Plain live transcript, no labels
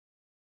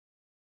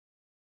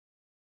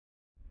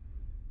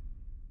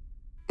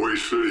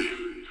City.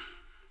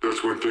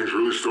 That's when things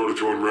really started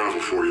to unravel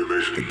for you,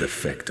 Mason. The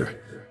Defector.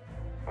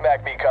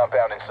 MACB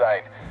compound in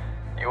sight.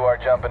 You are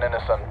jumping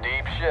into some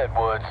deep shit,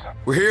 Woods.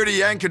 We're here to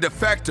yank a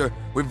Defector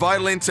with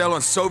vital intel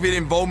on Soviet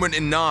involvement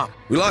in Nam.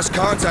 We lost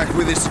contact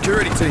with his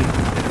security team.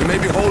 He may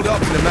be holed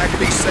up in the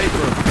MACB safe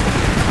room.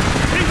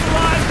 He's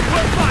alive!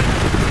 We're fighting!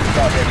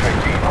 Stop X-ray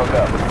team, hook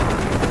up.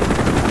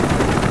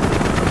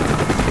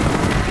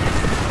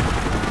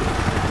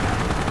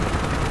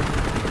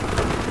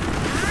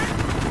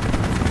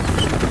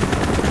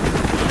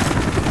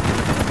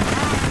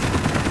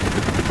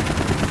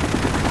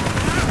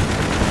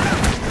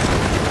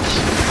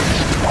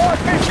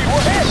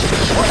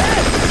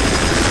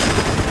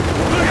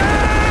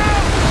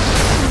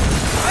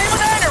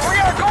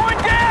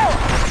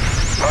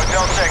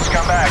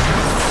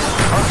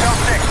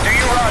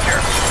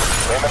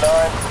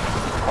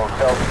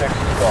 Hotel 6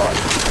 is gone.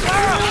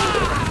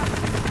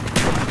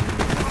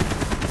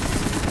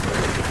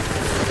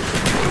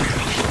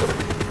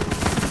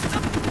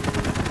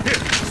 Here,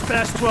 it's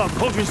fast 12.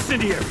 Hold your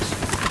incendiaries.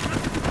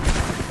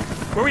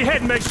 Where we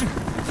heading, Mason?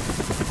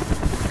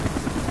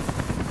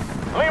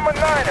 Lima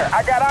 9er,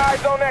 I got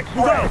eyes on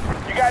X-ray.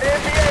 You got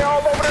NVA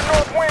all over the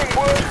north wing,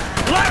 Wood.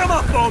 Light them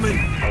up, Bowman!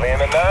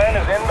 Lima 9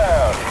 is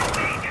inbound.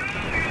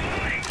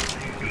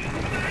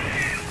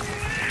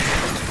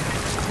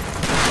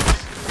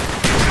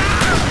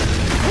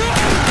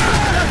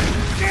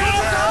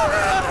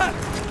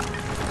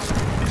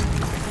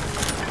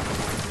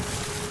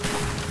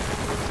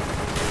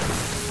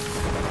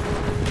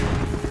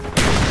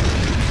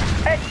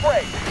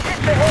 X-ray, get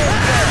your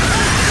hands down!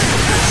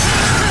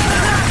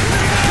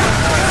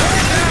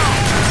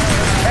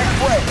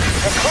 X-ray,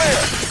 you're clear!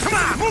 Come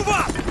on, move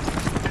up!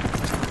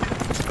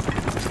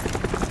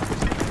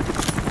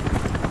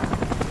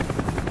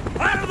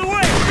 Out of the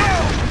way, go!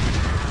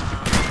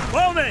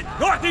 Bowman,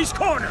 northeast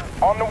corner!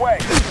 On the way.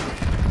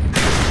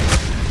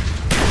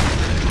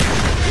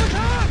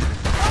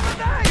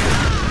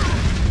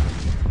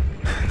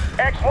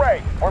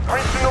 X-ray, we're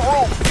breaching the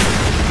roof.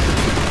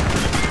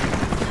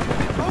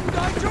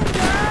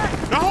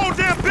 The whole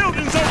damn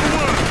building's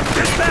overrun!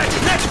 Dispatch,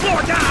 next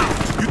floor down!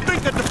 You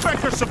think the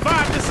Defector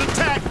survived this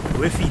attack?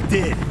 Well, if he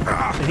did,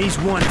 then he's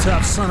one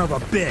tough son of a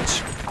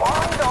bitch.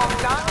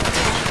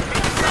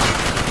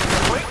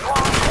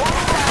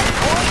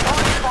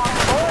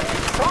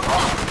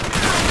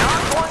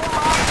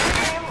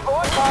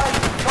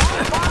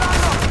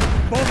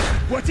 Bowman,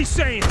 what's he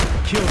saying?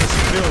 Kill the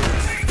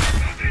civilians.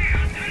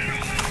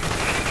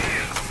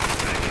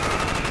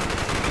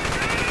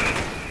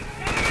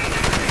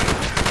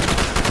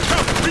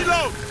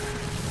 Reload!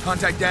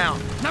 Contact down.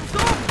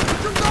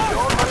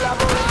 Your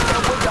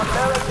collaboration with the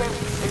Americans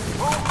is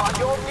proof of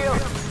your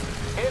guilt.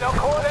 In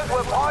accordance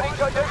with party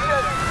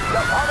tradition,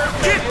 the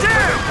punishment Get is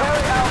down! to be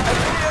carried out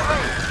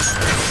immediately.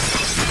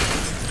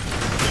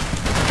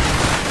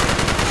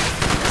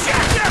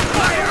 Check that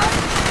fire!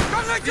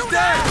 He's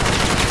dead!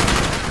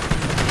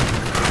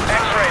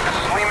 X-ray, this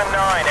is Lima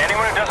 9.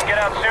 Anyone who doesn't get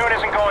out soon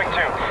isn't going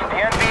to. The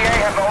NVA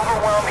have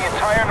overwhelmed the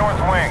entire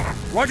north wing.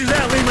 Roger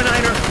that, Lima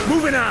 9er.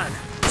 Moving on.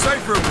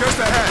 Safe room, just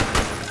ahead.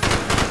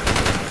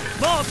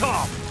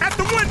 Molotov, at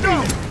the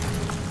window!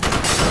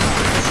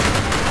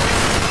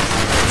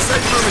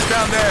 Safe room is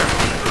down there.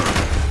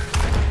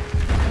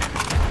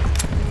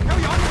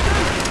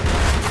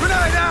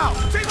 Grenade out!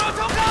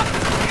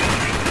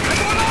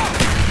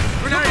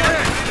 Grenade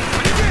in!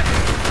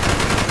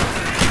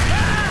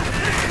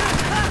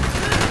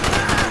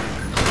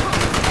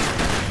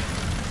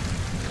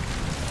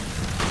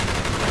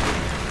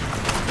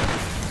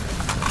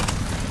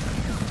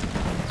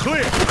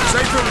 Clear!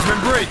 Safe room has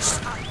been breached.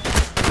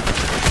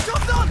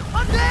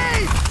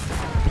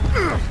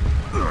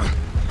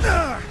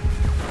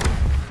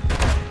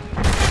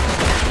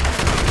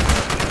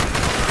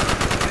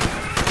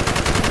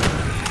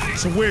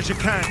 So where's your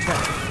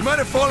contact? He might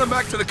have fallen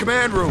back to the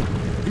command room.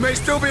 He may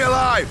still be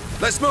alive.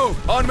 Let's move.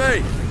 On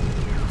me.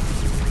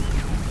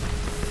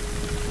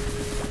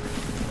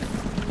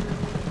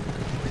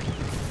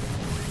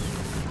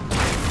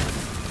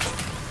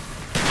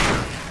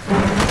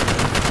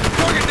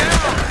 Target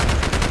down!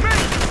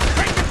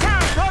 Take the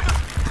time, brother!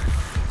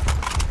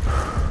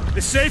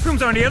 The safe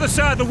room's on the other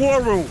side of the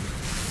war room.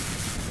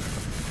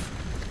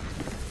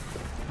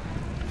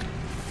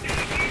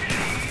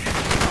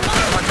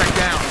 Contact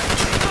down.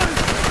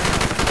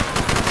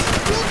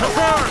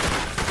 Confirm!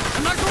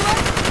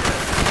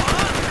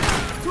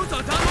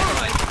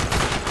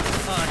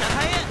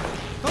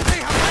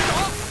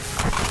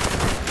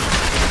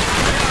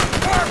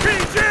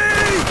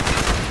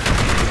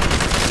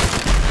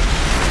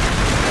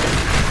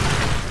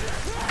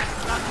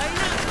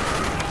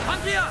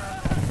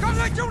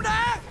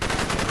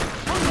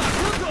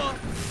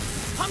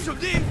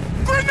 RPG!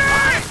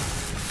 Grenade!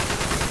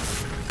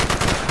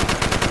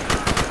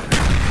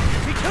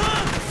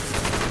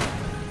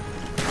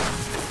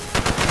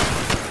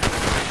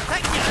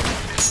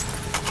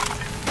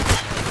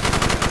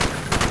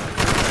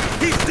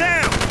 He's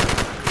down!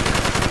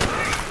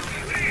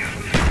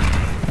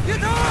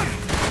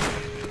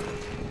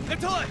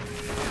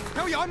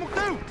 Theo dõi mục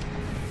tiêu.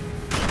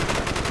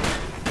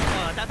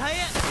 Ta thấy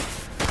á.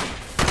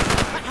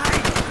 Bắt hay.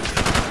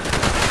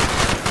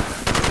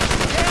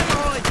 Ghê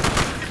rồi.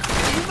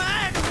 Gì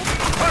má.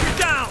 Target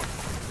down!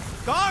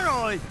 Có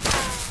rồi.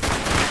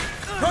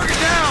 Target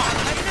down!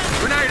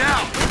 Grenade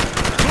out!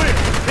 Clear!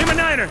 Lima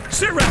Niner,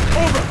 sit rep,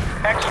 over!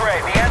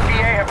 X-ray, the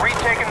NVA have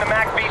retaken the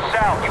MACV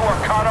South. You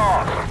are cut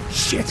off.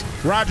 Shit.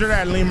 Roger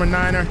that, Lima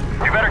Niner.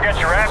 You better get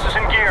your asses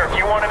in gear if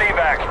you want an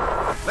evac.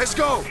 Let's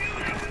go!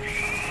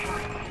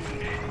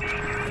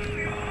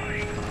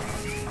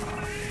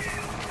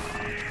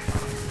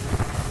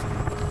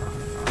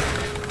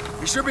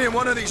 He should be in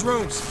one of these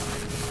rooms.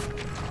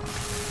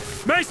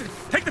 Mason,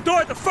 take the door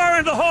at the far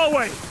end of the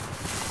hallway!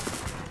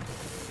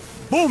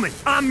 Bowman,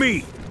 on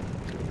me!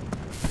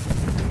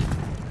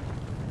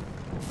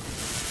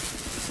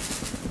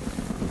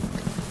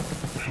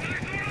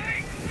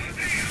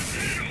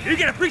 You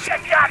gonna breach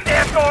that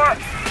goddamn door?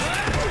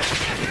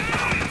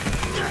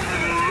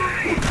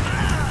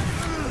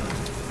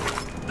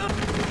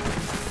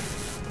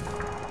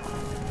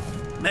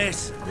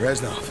 Mason.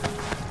 Reznov,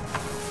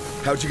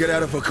 how'd you get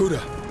out of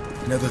Vorkuta?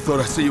 Never thought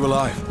I'd see you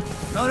alive.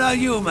 Not on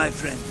you, my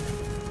friend.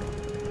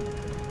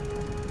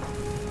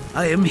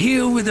 I am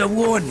here with a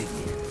warning.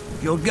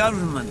 Your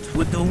government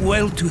would do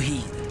well to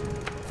heed.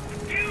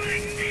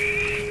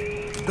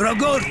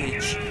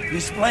 Dragovich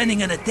is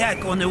planning an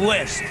attack on the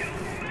west.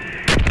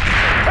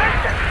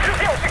 Mason, you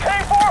see what you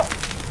came for?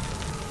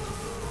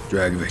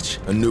 Dragovich,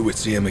 I knew we'd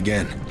see him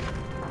again.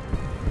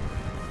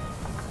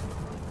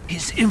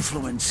 His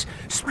influence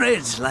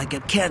spreads like a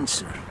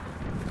cancer.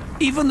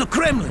 Even the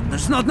Kremlin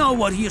does not know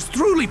what he is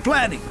truly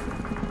planning.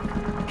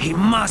 He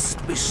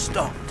must be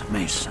stopped,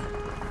 Mason.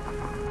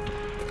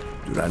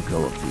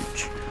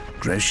 Dragovich,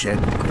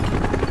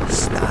 Greshenko,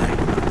 Stein,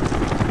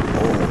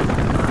 all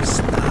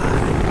must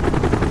die.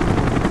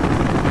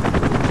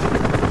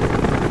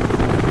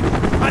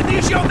 Are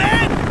these your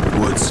men?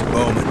 Woods,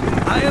 Bowman.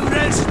 I am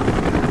ready.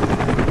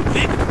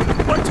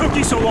 What took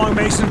you so long,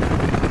 Mason?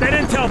 That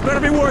intel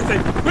better be worth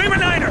it. Lima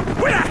Niner,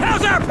 where the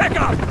hell's our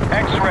pickup?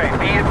 X-ray,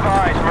 be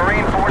advised.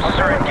 Marine forces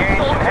are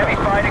engaged in heavy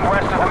fighting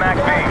west of the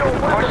MACV.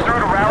 Push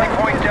through to Rally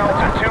Point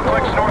Delta, 2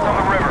 clicks north on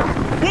the river.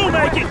 We'll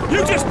make it.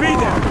 You just be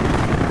there.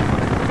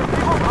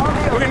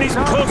 We're gonna need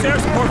some close air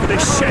support for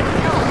this shit.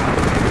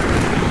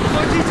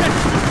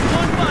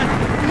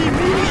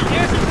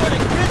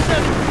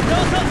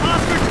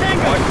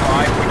 Point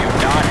 5, we do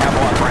not have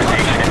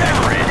authorization in that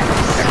grid.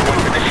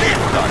 Everyone to the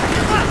ship, son.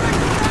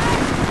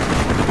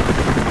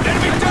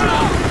 Enemy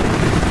down!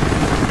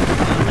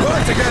 Pull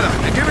it together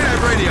and give me that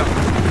radio.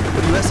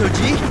 What are you,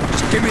 SOG?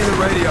 Just give me the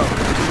radio.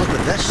 Look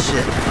at that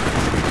shit.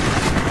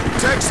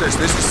 Texas,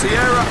 this is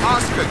Sierra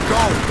Oscar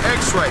Golf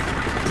X-ray.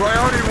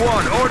 Priority 1,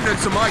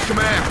 ordnance of my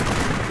command.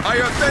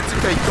 I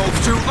authenticate Golf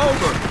 2,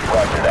 over.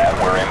 Roger that,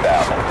 we're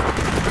inbound.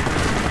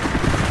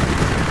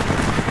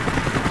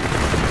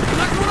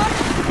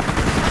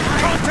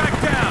 Contact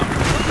down!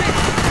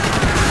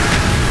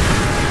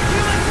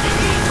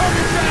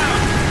 Target down!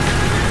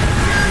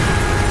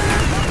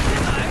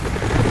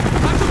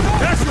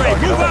 That's right,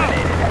 move out!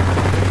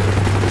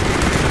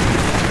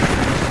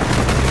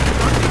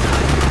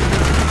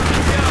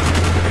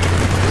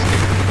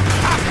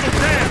 Hostile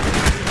down!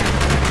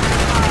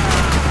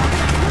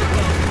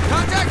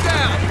 Contact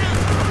down!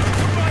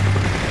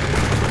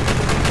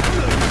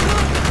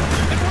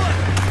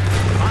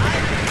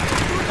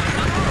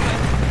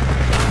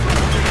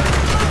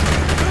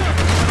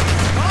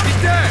 He's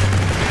dead!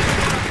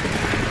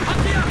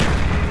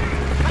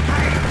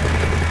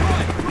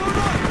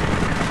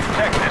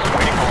 Texas,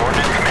 waiting for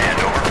ordnance command,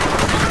 over.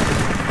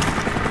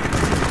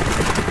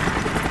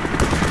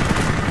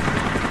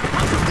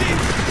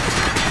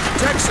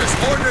 Texas,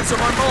 ordnance on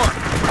my mark.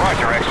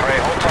 Roger, X-ray,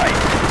 hold tight.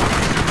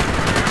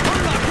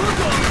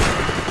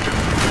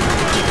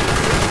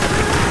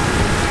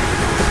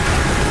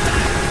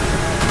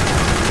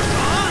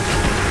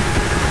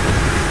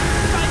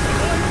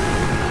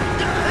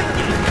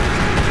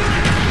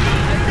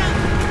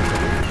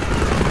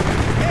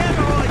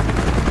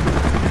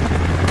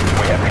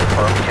 We have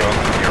confirmed kills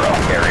of 0.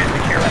 Area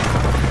secure.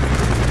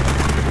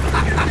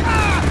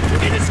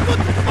 It is good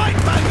to fight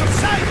by your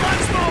side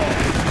once more!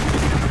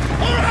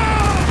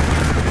 Hurrah!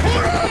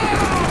 Hurrah!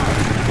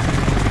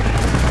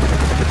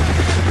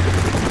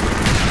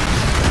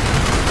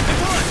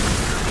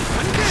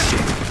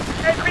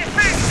 NBC,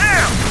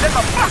 down! There's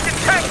a fucking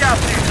tank out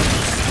there!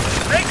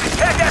 They can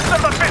take that son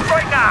of a bitch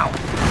right now!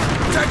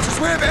 Texas,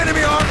 we have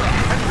enemy armor.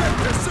 And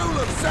Victor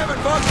Zulu, 7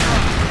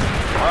 Foxtrot.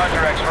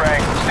 Roger, X-ray.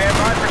 Stand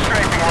by for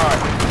strafing run.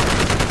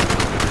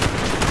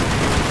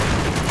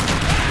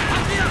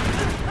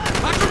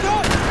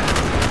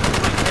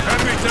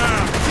 Enemy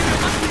down!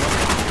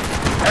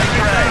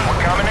 X-ray,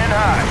 we're coming in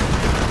high.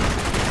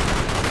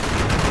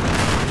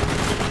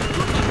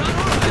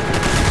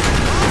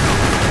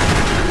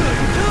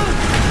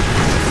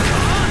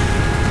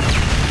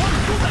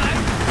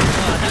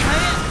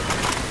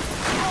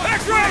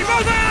 X-ray,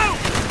 move out!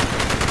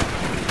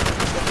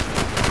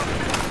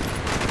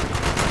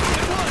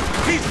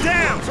 He's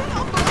down!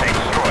 Tank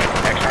destroyed.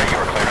 X-ray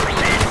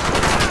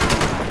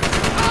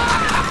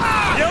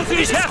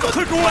City's half a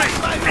click away!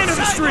 End of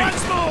the street!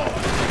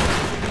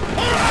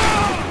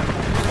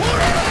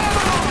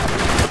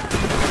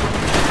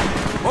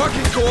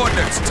 Marking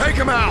coordinates, take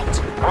him out!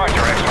 Roger,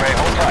 X-ray,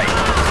 hold tight.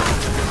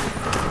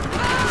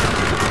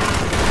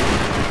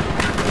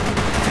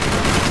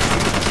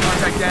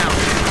 Contact down.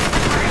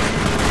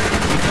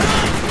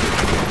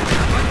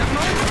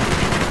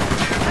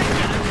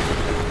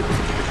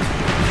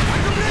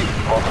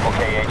 Multiple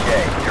KHA,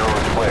 zero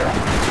is clear.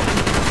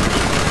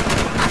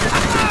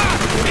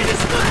 It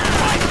is good to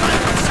fight by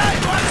your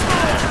side once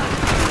more!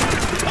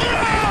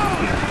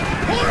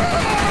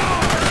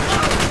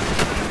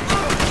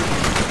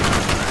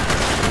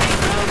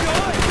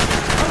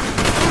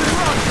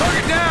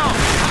 Target down!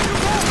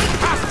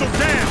 Hostile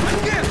down!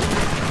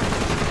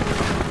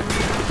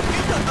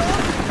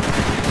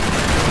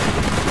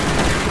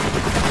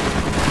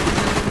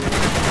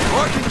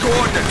 Marking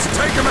coordinates,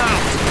 take him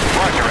out!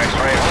 Roger,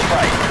 X-ray, hold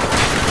tight.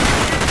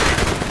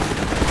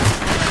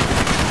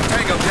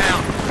 Tango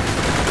down.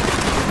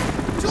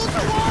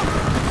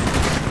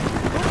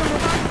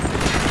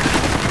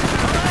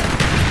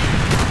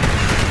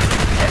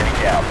 Enemy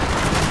down.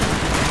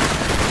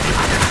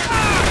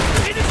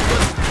 It is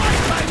good to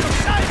fight by your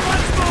side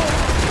once more!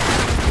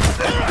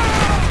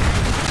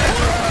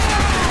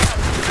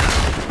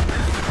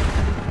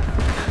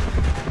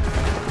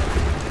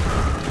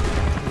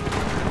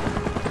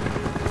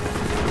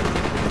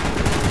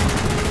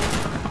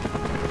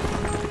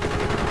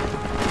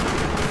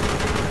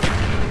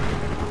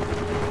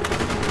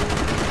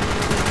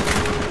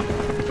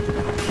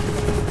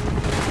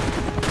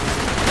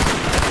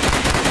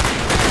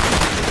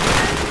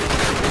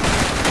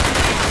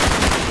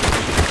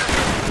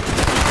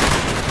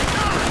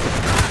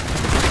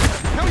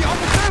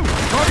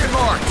 Target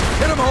marked.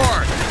 Hit him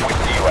hard. We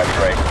see you,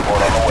 X-ray.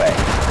 Support on the way.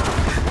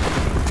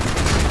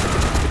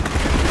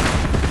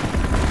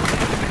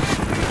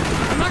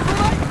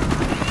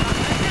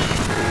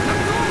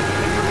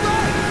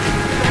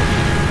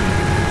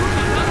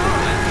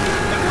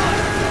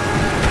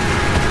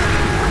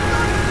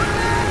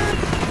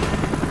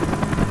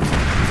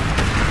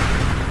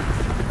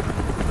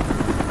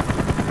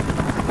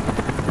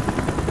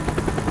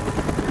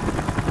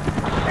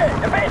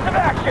 Evasive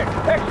action!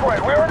 X-ray,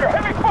 we're under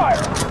heavy fire!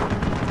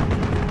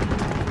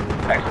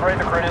 X-ray,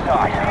 the grid is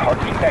high. Our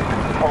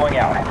Defectors is pulling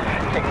out.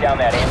 Take down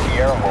that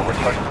anti-air and we'll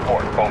return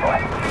support. Over.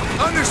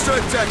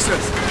 Understood,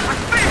 Texas.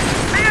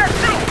 The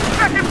air-2!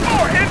 Second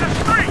floor, in the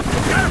street!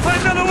 Gotta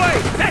find another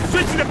way! That's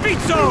switching the beat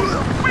zone!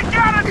 We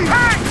got a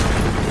tank!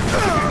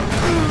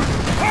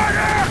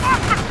 Fire!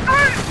 Off the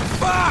street!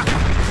 Fuck!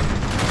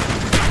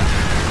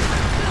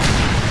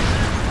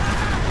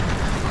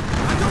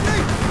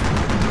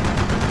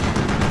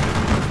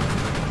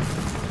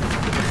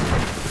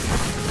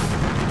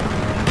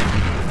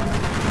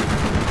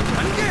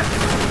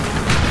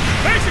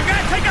 Mason,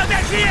 gotta take out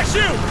that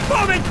DSU!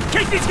 Bowman,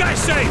 keep these guys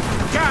safe!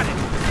 Got it!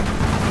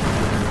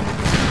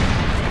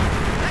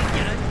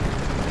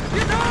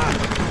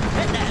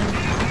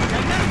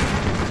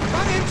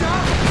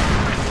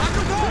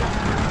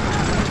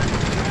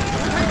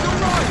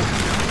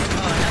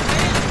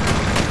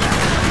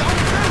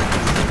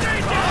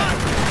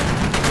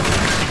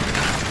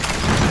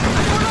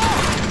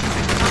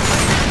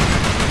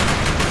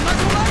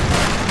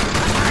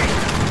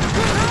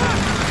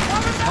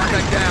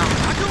 Contact down.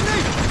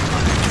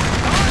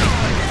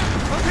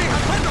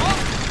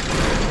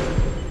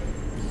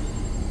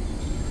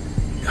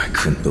 I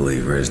couldn't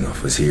believe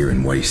Reznov was here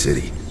in Huế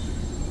City.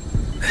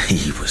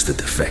 He was the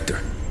defector.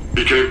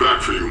 He came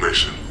back for you,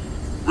 Mason.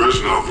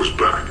 Reznov was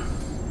back.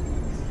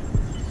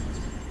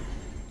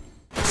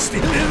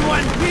 Still in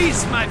one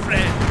piece, my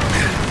friend!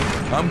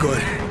 I'm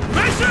good.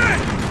 Mason!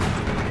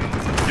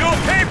 You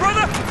okay,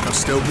 brother? I'm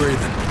still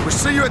breathing. We'll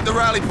see you at the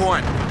rally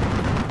point.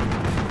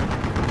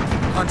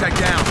 Contact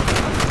down.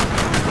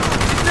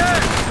 He's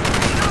dead!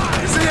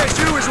 The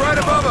CSU is right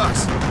above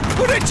us.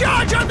 Put a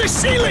charge on the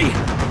ceiling!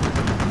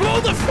 Blow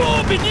the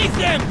floor beneath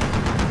them!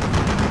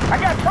 I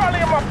got Charlie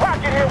in my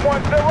pocket here,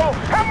 1-0.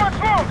 How much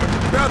longer?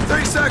 About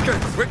 3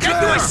 seconds. We're Get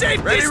clear. to a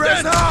safe Ready,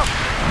 distance. Reznov?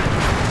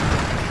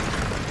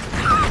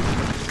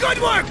 Good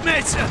work,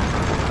 Mason!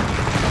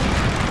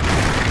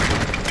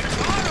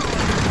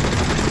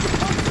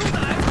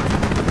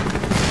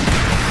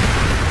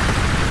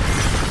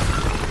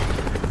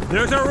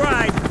 There's a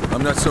ride.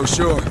 I'm not so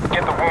sure.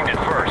 Get the wounded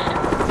first.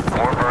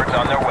 More birds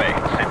on their way.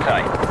 Sit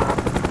tight.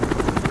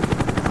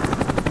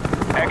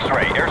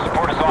 X-ray, air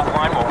support is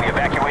offline while we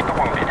evacuate the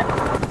wounded.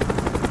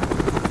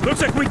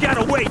 Looks like we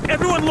gotta wait.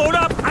 Everyone load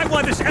up. I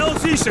want this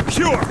LZ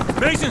secure.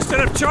 Mason set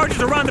up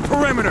charges around the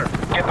perimeter.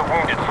 Get the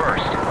wounded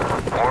first.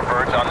 More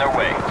birds on their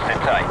way. Sit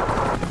tight.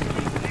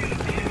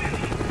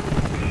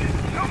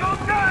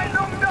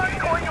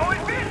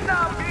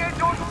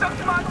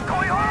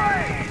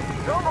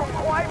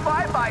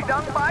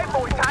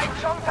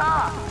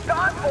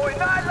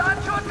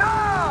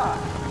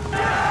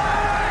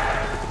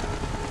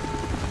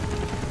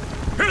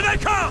 Here they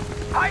come!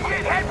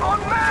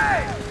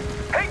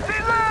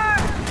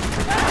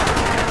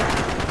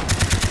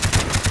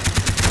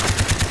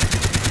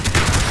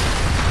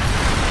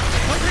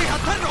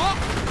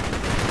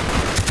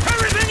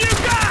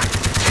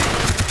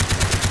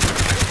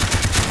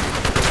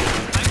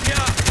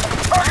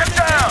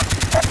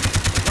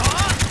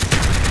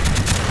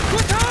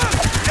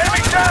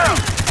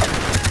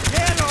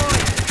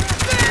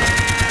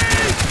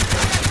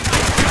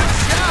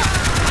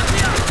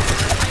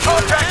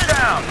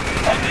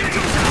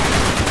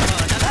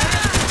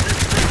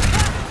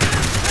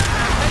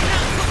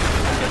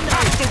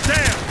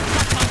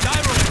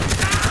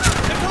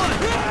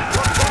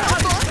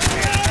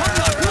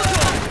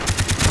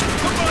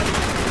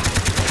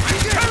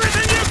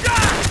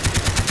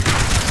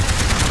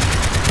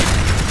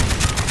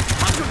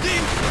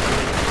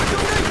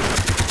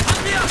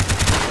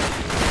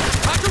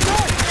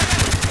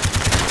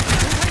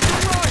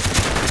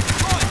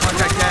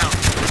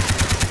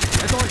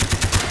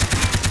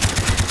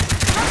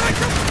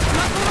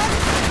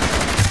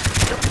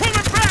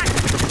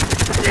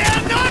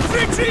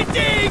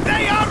 retreating!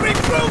 They are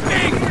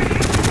recruiting!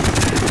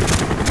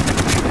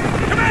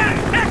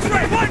 Command!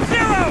 X-ray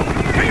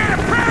 1-0! We got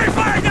a prairie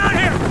fire down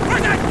here!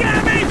 Where's that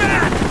damn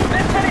evac?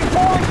 This city's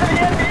falling to the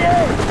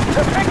NDA.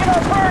 They're picking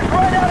up birds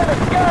right out of the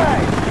sky.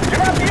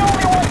 You're not the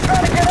only ones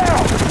trying to get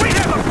out. We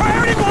have a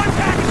priority 1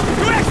 package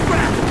to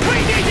extract!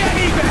 We need that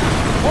evac!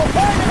 We'll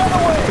find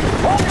another way.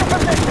 Hold your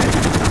position.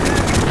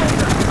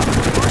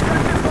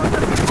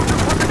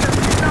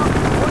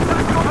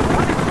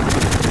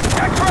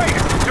 X-ray,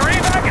 your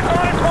evac is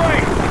on its way.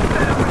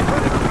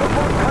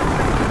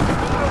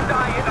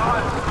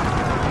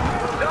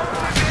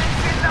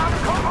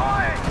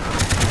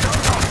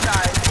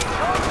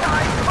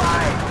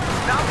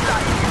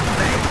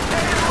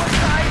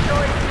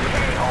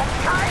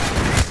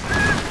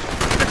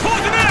 They're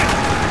closing in!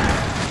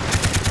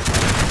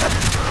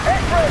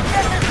 X-ray,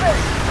 get this thing.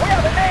 We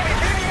have a Navy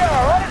DDR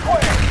on its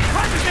way.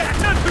 Roger that!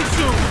 Not too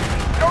soon!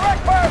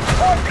 Direct fire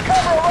support to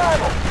cover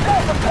arrival.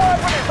 Delta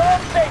Squadron is on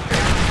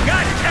station.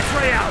 Got it!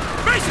 X-ray out!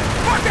 Mason,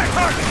 mark that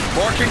target!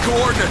 Marking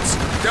coordinates.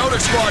 Delta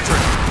Squadron.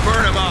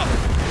 Burn them up.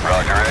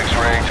 Roger,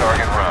 X-ray,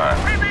 target run.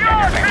 Get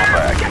your people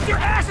back. Get your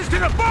asses to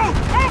the boat!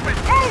 Move it!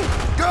 Move!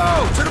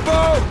 Go! To the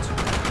boat!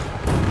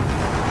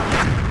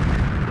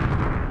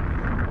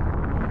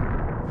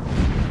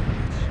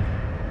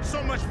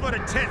 So much for the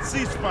Tet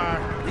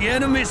ceasefire. The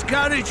enemy's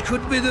courage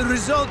could be the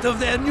result of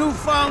their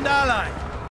newfound allies.